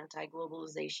was an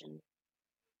anti-globalization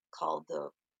called the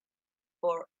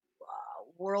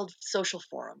World Social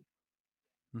Forum.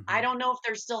 I Mm-hmm. don't know if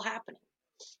they're still happening,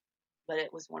 but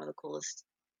it was one of the coolest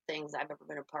things I've ever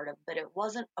been a part of. But it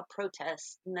wasn't a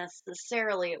protest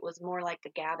necessarily, it was more like a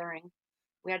gathering.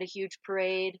 We had a huge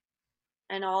parade,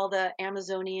 and all the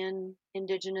Amazonian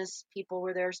indigenous people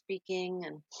were there speaking,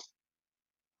 and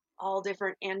all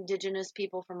different indigenous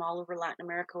people from all over Latin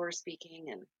America were speaking,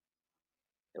 and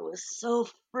it was so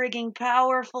frigging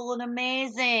powerful and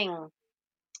amazing.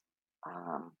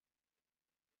 Um,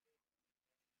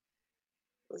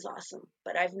 it was awesome,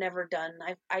 but I've never done.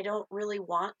 I don't really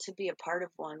want to be a part of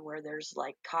one where there's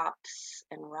like cops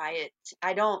and riots.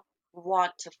 I don't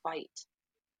want to fight,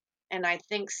 and I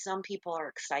think some people are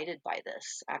excited by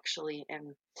this actually,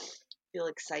 and feel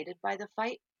excited by the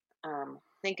fight.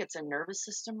 Think it's a nervous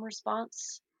system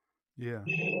response. Yeah.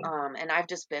 And I've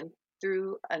just been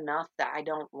through enough that I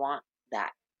don't want that.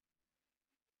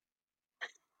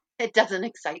 It doesn't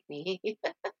excite me.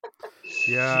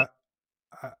 Yeah.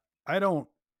 I, I don't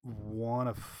want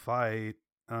to fight.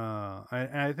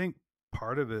 And I think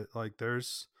part of it, like,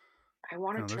 I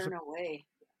want you to know, turn away.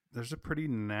 there's a pretty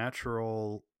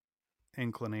natural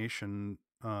inclination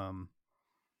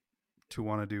to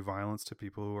want to do violence to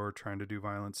people who are trying to do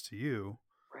violence to you.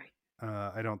 Right.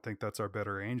 I don't think that's our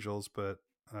better angels, but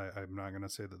I'm not going to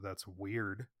say that that's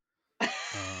weird.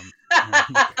 Um,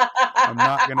 and I'm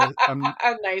not gonna. I'm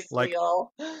Nice, like,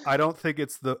 Leo. I don't think Sure.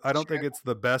 it's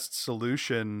the best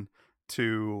solution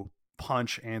to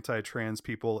punch anti-trans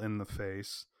people in the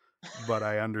face, but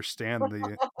I understand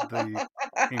the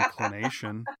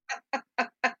inclination.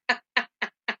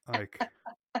 Like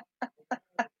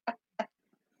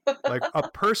like a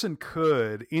person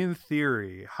could, in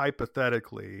theory,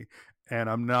 hypothetically, and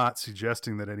I'm not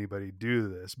suggesting that anybody do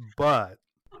this, but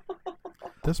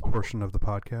this portion of the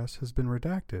podcast has been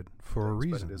redacted for things,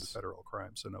 reasons. But it is a federal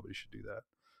crime, so nobody should do that.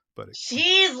 But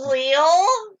Jeez, Leo.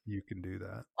 you can do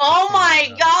that. Oh my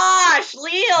gosh,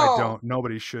 I Leo. don't.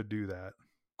 Nobody should do that.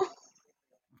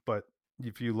 But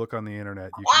if you look on the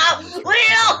internet, you can find Wow,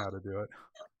 instructions on Leo. how to do it.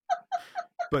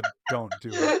 But don't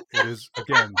do it. It is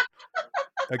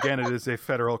again, it is a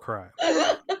federal crime.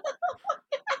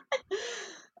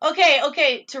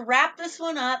 Okay. To wrap this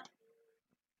one up,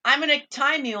 I'm going to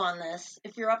time you on this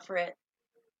if you're up for it.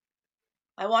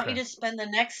 I want you Okay. to spend the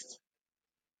next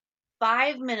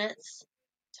 5 minutes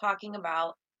talking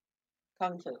about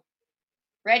Kung Fu.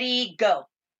 Ready, go.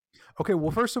 Okay,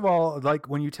 well, first of all, like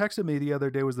when you texted me the other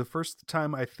day was the first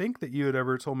time I think that you had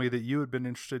ever told me that you had been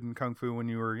interested in kung fu when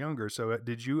you were younger. So,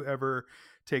 did you ever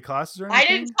take classes or I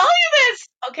didn't anything? tell you this.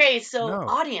 Okay, so No.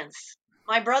 audience,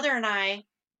 my brother and I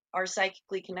are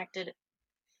psychically connected,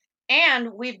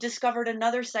 and we've discovered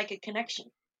another psychic connection.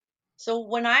 So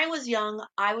when I was young,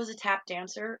 I was a tap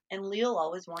dancer, and Leo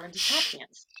always wanted to tap Shh.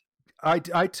 dance.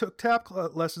 I took tap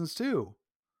lessons too.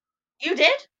 You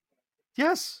did?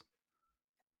 Yes.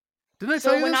 Didn't I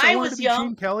tell So you when this? I I wanted to was be young,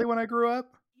 Gene Kelly when I grew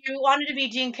up. you wanted to be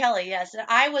Gene Kelly, yes.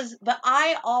 But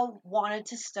I all wanted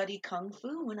to study Kung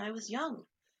Fu when I was young.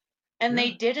 And Yeah.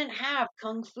 they didn't have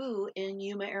Kung Fu in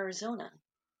Yuma, Arizona.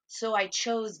 So I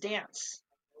chose dance.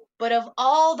 But of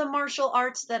all the martial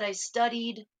arts that I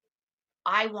studied,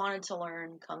 I wanted to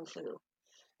learn Kung Fu.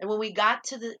 And when we got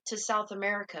to South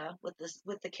America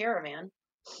with the caravan,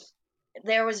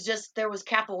 there was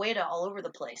capoeira all over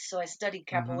the place. So I studied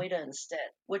Mm-hmm. capoeira instead,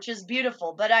 which is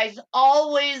beautiful. But I've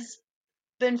always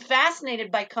been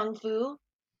fascinated by Kung Fu,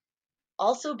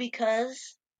 also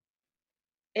because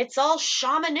it's all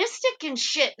shamanistic and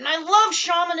shit. And I love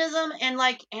shamanism and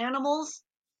like animals.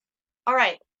 All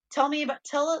right. Tell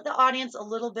the audience a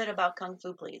little bit about Kung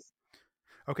Fu, please.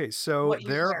 Okay, so What you've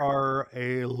there learned. are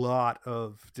a lot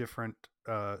of different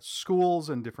schools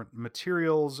and different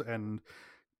materials and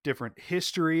different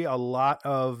history. A lot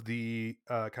of the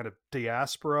kind of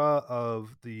diaspora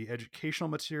of the educational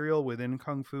material within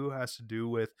Kung Fu has to do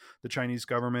with the Chinese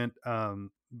government and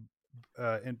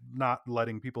not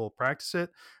letting people practice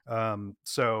it.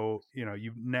 So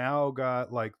you've now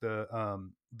got like the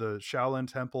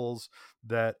Shaolin temples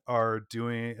that are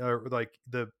doing, or like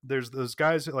there's those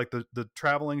guys like the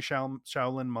traveling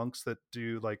Shaolin monks that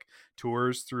do like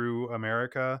tours through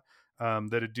America.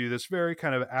 That do this very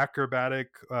kind of acrobatic,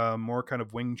 more kind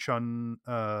of Wing Chun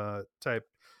type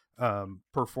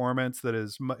performance.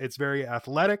 It's very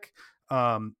athletic.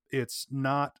 It's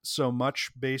not so much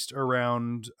based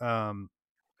around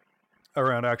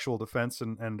actual defense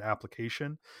and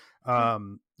application.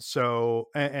 So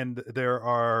and there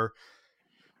are,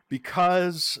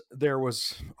 because there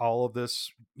was all of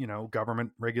this,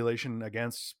 government regulation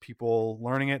against people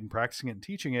learning it and practicing it and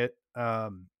teaching it.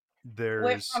 I'm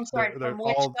There's sorry, there from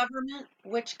which all government?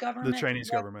 Which the government? Chinese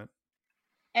government.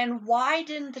 And why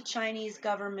didn't the Chinese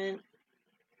government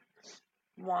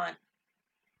want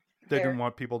They their didn't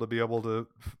want people to be able to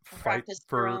fight practice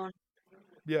their for, own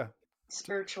yeah,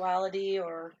 spirituality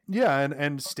or yeah,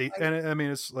 and state, fight? and I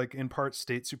mean it's like in part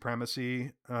state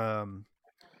supremacy.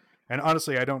 And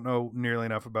honestly, I don't know nearly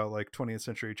enough about like 20th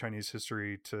century Chinese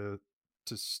history to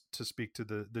speak to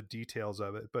the details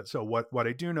of it. But so what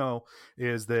I do know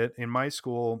is that in my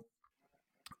school,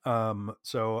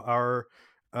 so our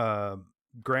uh,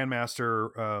 grandmaster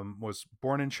was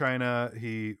born in China.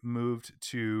 He moved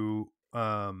to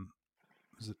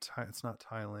is it it's not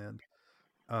Thailand.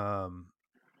 Um,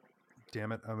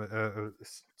 damn it,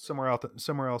 somewhere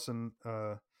else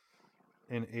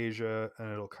in Asia,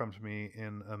 and it'll come to me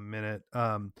in a minute.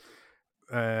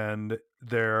 And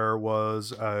there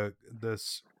was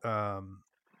this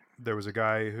there was a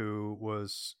guy who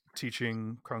was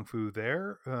teaching kung fu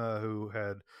there, who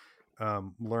had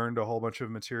learned a whole bunch of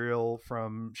material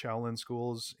from Shaolin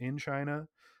schools in China.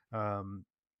 Um,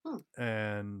 Hmm.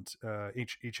 and I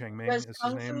Chang Ming Does is his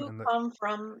Kung name, Fu and come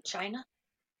from China?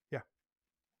 yeah.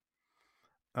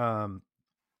 Um,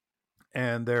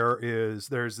 and there's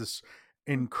this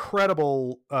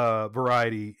incredible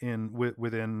variety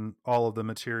within all of the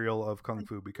material of kung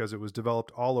fu, because it was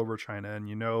developed all over China, and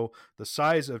the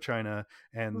size of China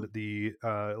Hmm. and the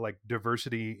like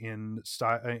diversity in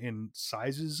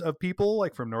sizes of people,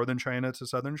 like from northern China to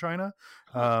southern China.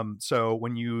 Huh. So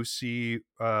when you see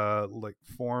like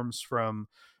forms from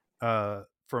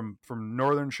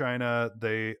northern China,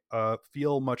 they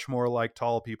feel much more like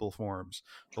tall people forms,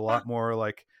 a Huh. lot more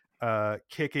like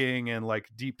kicking and like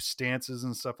deep stances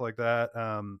and stuff like that.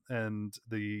 And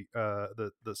the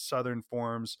southern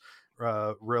forms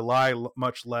rely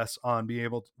much less on being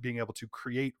able to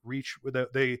create reach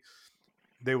without they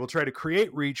will try to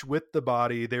create reach with the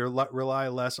body. They rely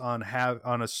less on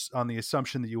on the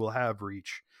assumption that you will have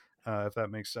reach, if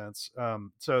that makes sense.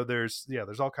 So there's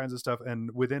all kinds of stuff, and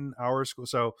within our school.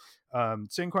 So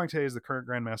Tsing Kwangte is the current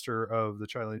grandmaster of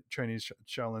the Chinese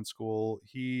Shaolin School.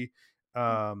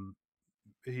 Um,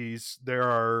 there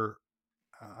are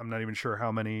I'm not even sure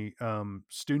how many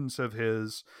students of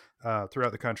his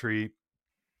throughout the country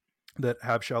that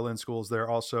have Shaolin schools.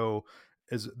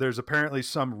 There's apparently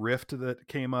some rift that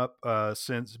came up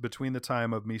since between the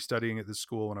time of me studying at this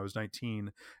school when I was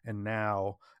 19 and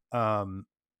now.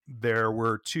 There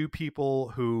were two people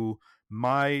who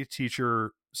my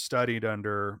teacher studied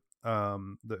under,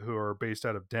 who are based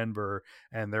out of Denver,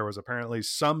 and there was apparently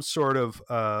some sort of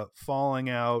falling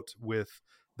out with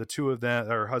the two of them,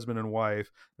 or husband and wife.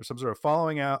 There's some sort of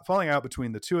falling out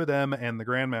between the two of them and the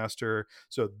grandmaster,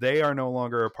 so they are no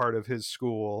longer a part of his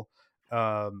school.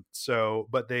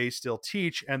 But they still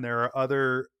teach, and there are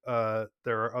other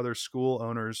school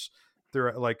owners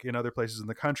there, like in other places in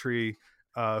the country,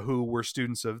 who were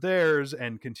students of theirs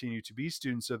and continue to be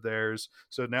students of theirs.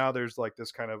 So now there's like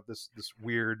this kind of this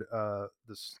weird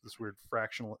this weird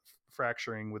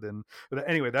fracturing within. But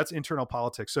anyway, that's internal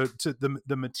politics. So to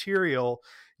the material,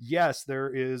 yes, there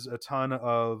is a ton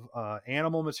of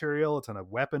animal material, a ton of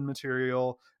weapon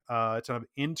material, a ton of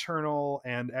internal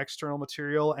and external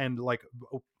material, and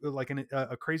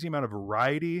a crazy amount of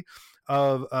variety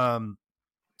of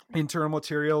internal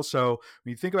material. So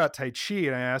when you think about Tai Chi,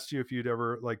 and I asked you if you'd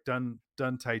ever like done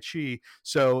Tai Chi.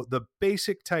 So the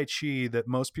basic Tai Chi that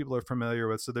most people are familiar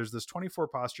with. So there's this 24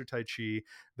 posture Tai Chi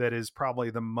that is probably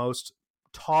the most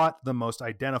taught, the most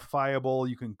identifiable.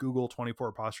 You can Google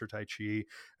 24 posture Tai Chi,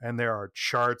 and there are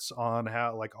charts on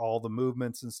how like all the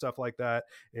movements and stuff like that.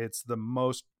 It's the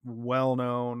most well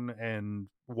known and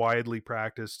widely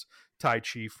practiced Tai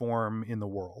Chi form in the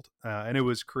world, and it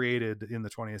was created in the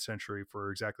 20th century for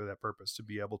exactly that purpose, to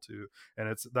be able to.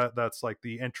 And that's like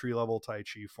the entry level Tai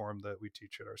Chi form that we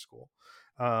teach at our school.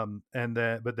 And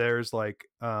then, but there's like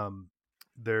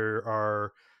there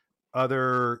are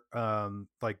other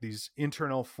like these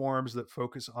internal forms that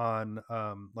focus on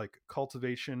like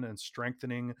cultivation and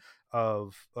strengthening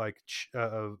of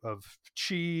of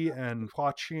chi and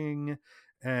hua qing.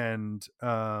 And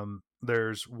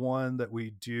there's one that we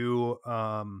do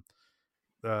And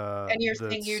you're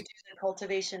saying you that's do the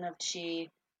cultivation of chi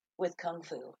with Kung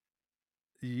Fu.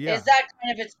 yeah. Is that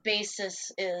kind of its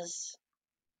basis? Is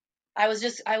I was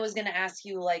going to ask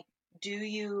you, like, do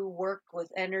you work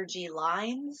with energy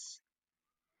lines,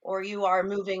 or you are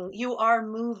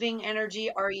moving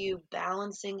energy? Are you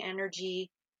balancing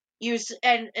energy?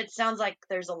 And it sounds like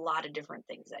there's a lot of different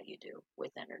things that you do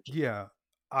with energy. Yeah.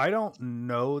 I don't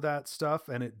know that stuff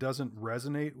and it doesn't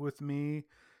resonate with me.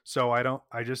 So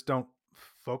I just don't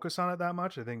focus on it that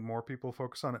much. I think more people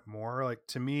focus on it more. Like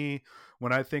to me,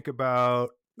 when I think about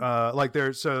like like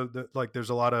there's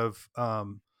a lot of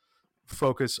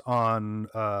focus on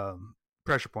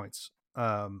pressure points,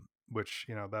 which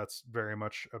that's very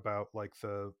much about like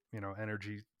the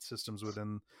energy systems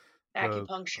within the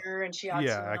Acupuncture and shiatsu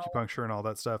yeah and all. acupuncture and all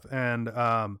that stuff. And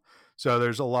so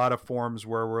there's a lot of forms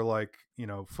where we're like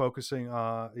focusing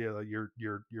on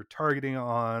you're targeting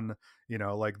on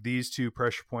like these two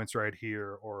pressure points right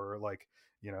here, or like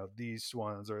these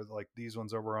ones, or like these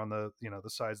ones over on the the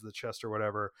sides of the chest or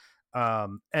whatever.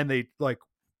 And they like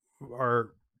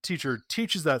our teacher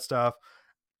teaches that stuff.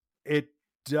 It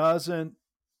doesn't,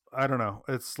 I don't know,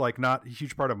 it's like not a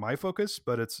huge part of my focus,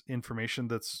 but it's information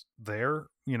that's there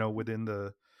within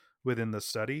the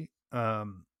study.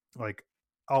 Like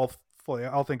i'll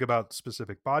I'll think about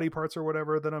specific body parts or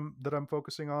whatever that I'm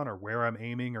focusing on, or where I'm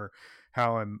aiming, or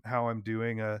how I'm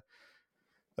doing a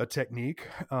technique.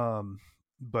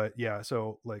 But yeah,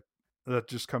 so like that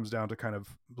just comes down to kind of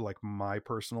like my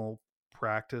personal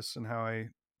practice and how I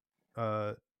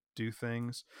uh do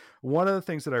things. One of the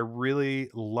things that I really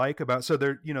like about, so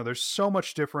there's so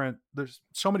much different, there's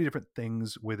so many different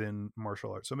things within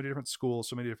martial arts, so many different schools,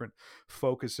 so many different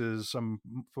focuses. Some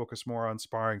focus more on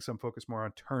sparring, some focus more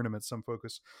on tournaments, some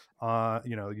focus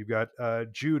you've got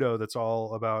judo that's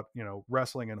all about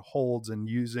wrestling and holds and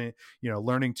using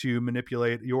learning to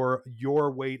manipulate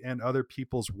your weight and other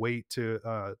people's weight to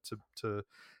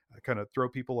kind of throw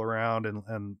people around,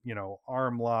 and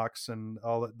arm locks and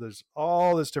all that. There's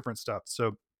all this different stuff.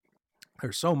 So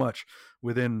there's so much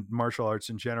within martial arts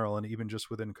in general, and even just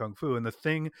within kung fu. And the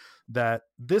thing that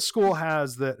this school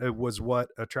has that it was what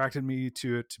attracted me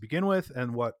to it to begin with,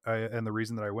 and the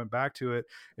reason that I went back to it,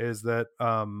 is that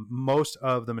most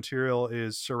of the material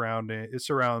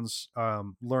surrounds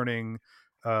learning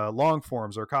long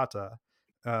forms, or kata.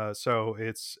 So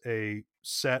it's a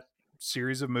set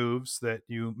series of moves that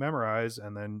you memorize,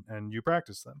 and you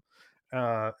practice them.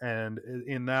 And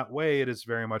in that way, it is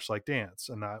very much like dance,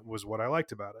 and that was what I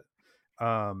liked about it.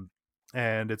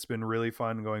 And it's been really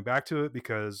fun going back to it,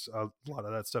 because a lot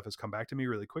of that stuff has come back to me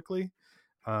really quickly.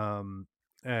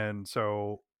 And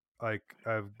so like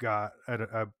I've got I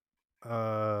have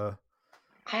an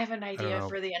I don't idea know.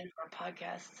 for the end of our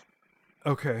podcast.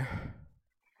 Okay.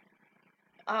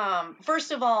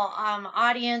 First of all,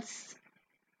 audience,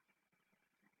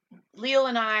 Leo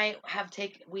and I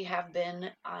we have been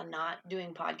not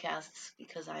doing podcasts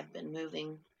because I've been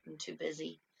moving. I'm too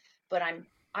busy, but I'm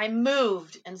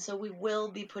moved, and so we will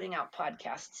be putting out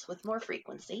podcasts with more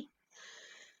frequency.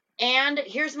 And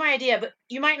here's my idea, but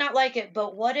you might not like it,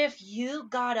 but what if you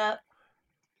got up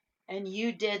and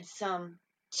you did some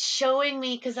showing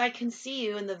me, because I can see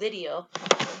you in the video,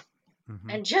 Mm-hmm.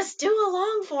 and just do a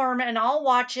long form, and I'll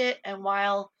watch it, and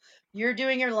while you're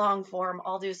doing your long form,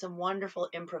 I'll do some wonderful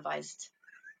improvised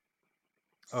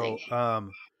Oh, singing.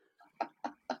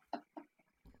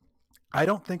 I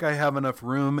don't think I have enough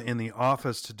room in the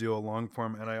office to do a long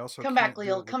form, and I also Come back, can't do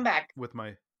Leo. it with Come back. with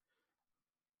my.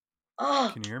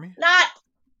 Oh, Can you hear me? not Oh,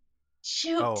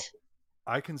 shoot.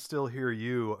 I can still hear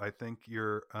you. I think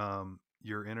your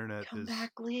internet Come is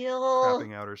back, Leo.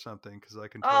 crapping out or something, because I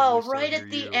can totally Oh, still right hear at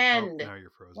the you. Oh, end. now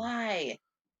you're frozen. Why?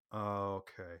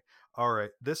 Okay. All right.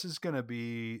 This is gonna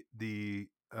be the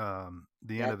end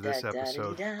Da of da this da da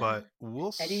episode, da but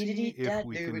we'll da dee see dee if da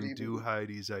we doo can doo do doo.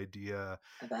 Heidi's idea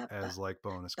Ba ba ba as like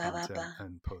bonus ba ba content ba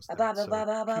and post ba that. ba ba So ba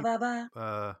ba ba ba.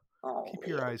 uh Oh, keep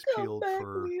your Leo, eyes come peeled back,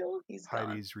 for Leo. He's gone.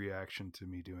 Heidi's reaction to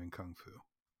me doing kung fu.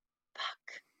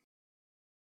 Fuck.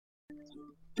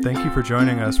 Thank you for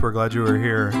joining us. We're glad you were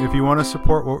here. If you want to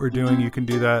support what we're doing, you can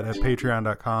do that at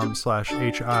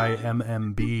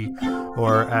patreon.com/HIMMB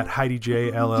or at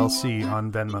HeidiJLLC on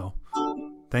Venmo.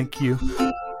 Thank you.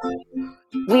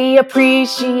 We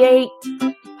appreciate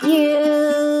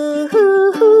you.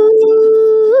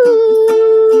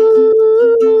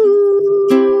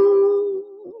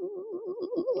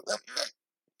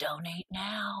 Donate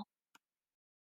now.